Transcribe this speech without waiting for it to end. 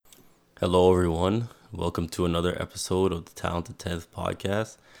Hello, everyone. Welcome to another episode of the Talented 10th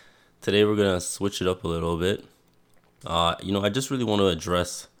podcast. Today, we're going to switch it up a little bit. I just really want to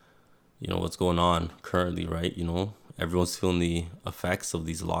address, what's going on currently, right? Everyone's feeling the effects of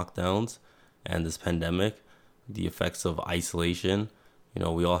these lockdowns and this pandemic, the effects of isolation.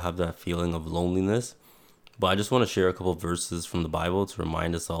 We all have that feeling of loneliness. But I just want to share a couple of verses from the Bible to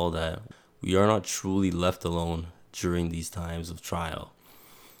remind us all that we are not truly left alone during these times of trial.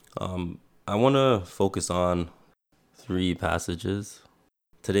 I want to focus on three passages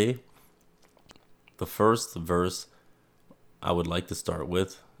today. The first verse I would like to start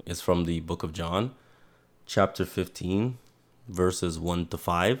with is from the book of John, chapter 15, verses 1 to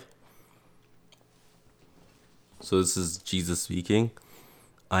 5. So this is Jesus speaking.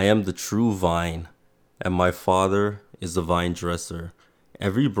 I am the true vine, and my Father is the vine dresser.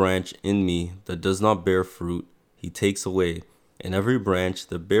 Every branch in me that does not bear fruit, he takes away, and every branch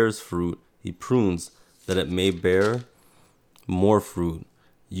that bears fruit, he prunes, that it may bear more fruit.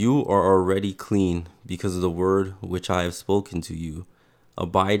 You are already clean because of the word which I have spoken to you.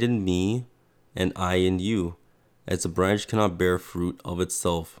 Abide in me, and I in you. As a branch cannot bear fruit of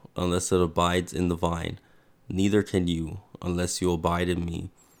itself unless it abides in the vine, neither can you unless you abide in me.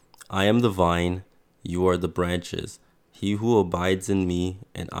 I am the vine, you are the branches. He who abides in me,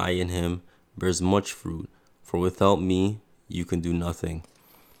 and I in him, bears much fruit, for without me you can do nothing.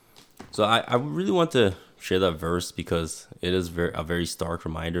 So I really want to share that verse because it is a very stark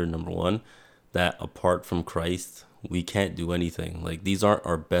reminder, number one, that apart from Christ, we can't do anything. Like, these aren't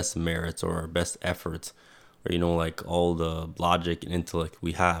our best merits or our best efforts or, like all the logic and intellect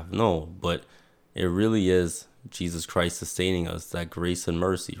we have. No, but it really is Jesus Christ sustaining us, that grace and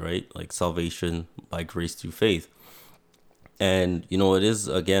mercy, right? Like salvation by grace through faith. And, it is,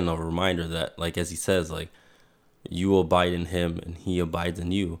 again, a reminder that, like, as he says, like, you abide in him and he abides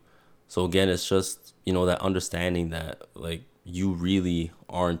in you. So again, it's just, that understanding that, like, you really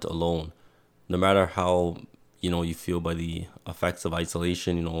aren't alone. No matter how, you feel by the effects of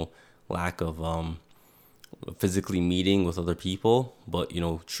isolation, lack of physically meeting with other people. But,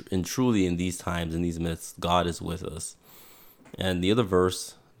 and truly in these times, in these minutes, God is with us. And the other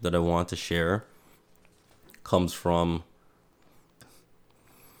verse that I want to share comes from,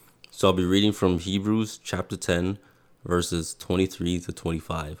 so I'll be reading from Hebrews chapter 10, verses 23 to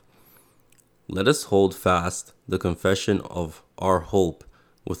 25. Let us hold fast the confession of our hope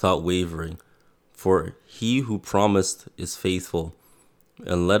without wavering, for he who promised is faithful.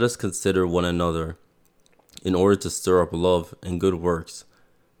 And let us consider one another in order to stir up love and good works,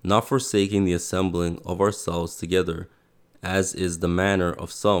 not forsaking the assembling of ourselves together, as is the manner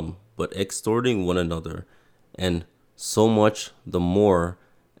of some, but exhorting one another, and so much the more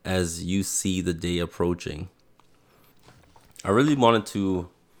as you see the day approaching. I really wanted to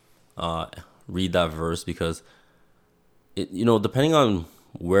read that verse because depending on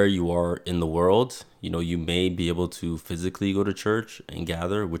where you are in the world, you may be able to physically go to church and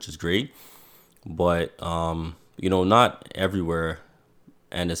gather, which is great, but not everywhere,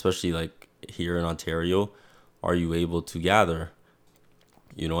 and especially like here in Ontario, are you able to gather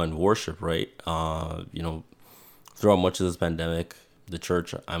and worship, right? Throughout much of this pandemic, the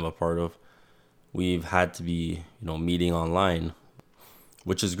church I'm a part of, we've had to be meeting online,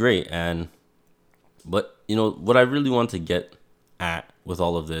 which is great. But what I really want to get at with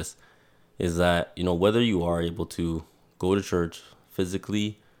all of this is that whether you are able to go to church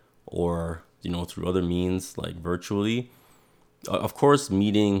physically or through other means like virtually, of course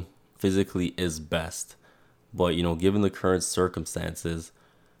meeting physically is best, but given the current circumstances,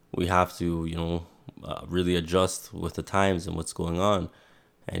 we have to really adjust with the times and what's going on.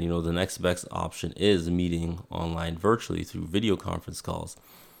 And the next best option is meeting online virtually through video conference calls.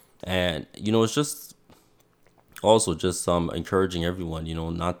 And it's just also just encouraging everyone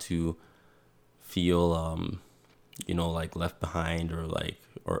not to feel like left behind or like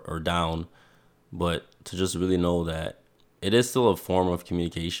or down, but to just really know that it is still a form of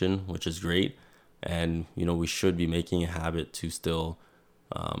communication, which is great. And we should be making a habit to still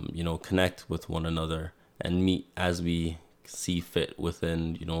connect with one another and meet as we see fit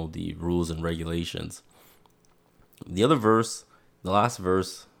within the rules and regulations. The last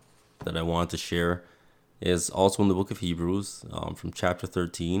verse that I want to share is also in the book of Hebrews, from chapter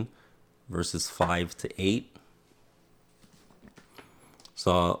 13, verses 5 to 8.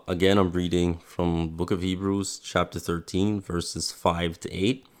 So again, I'm reading from the book of Hebrews, chapter 13, verses 5 to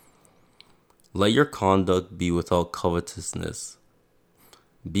 8. Let your conduct be without covetousness.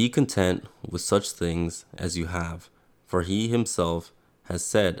 Be content with such things as you have, for he himself has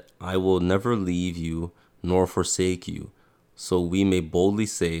said, I will never leave you nor forsake you. So we may boldly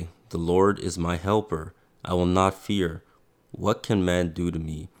say The Lord is my helper. I will not fear. What can man do to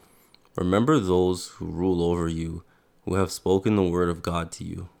me? Remember those who rule over you, who have spoken the word of God to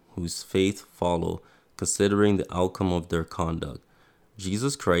you, whose faith follow, considering the outcome of their conduct.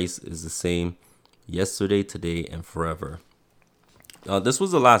 Jesus Christ is the same yesterday, today, and forever. This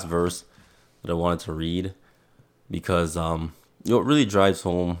was the last verse that I wanted to read because it really drives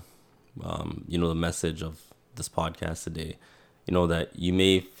home the message of this podcast today. That you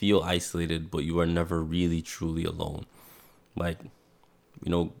may feel isolated, but you are never really truly alone. Like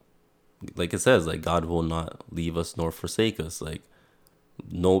it says, like, God will not leave us nor forsake us. Like,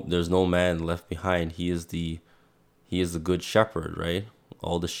 no, there's no man left behind. He is the good shepherd, right?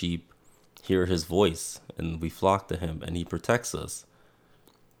 All the sheep hear his voice and we flock to him, and he protects us.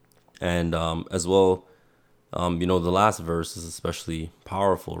 And as well, the last verse is especially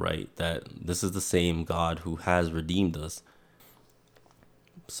powerful, right? That this is the same God who has redeemed us.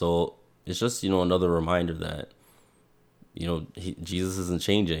 So it's just, another reminder that, Jesus isn't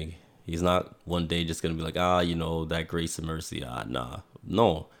changing. He's not one day just going to be like, that grace and mercy. Nah.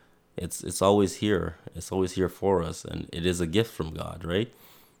 No, it's always here. It's always here for us. And it is a gift from God, right?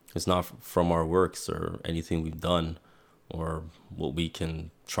 It's not from our works or anything we've done or what we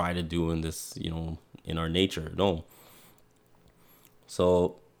can try to do in this, in our nature. No.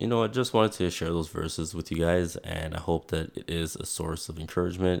 So, I just wanted to share those verses with you guys, and I hope that it is a source of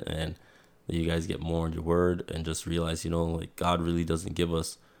encouragement and that you guys get more in your word and just realize, like, God really doesn't give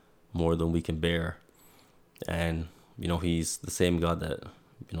us more than we can bear. And, he's the same God that,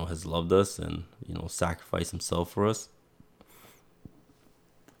 has loved us and, sacrificed himself for us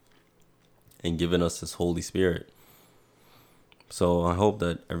and given us his Holy Spirit. So I hope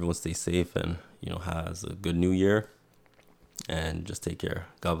that everyone stays safe and, has a good new year. And just take care.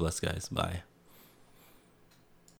 God bless, guys. Bye.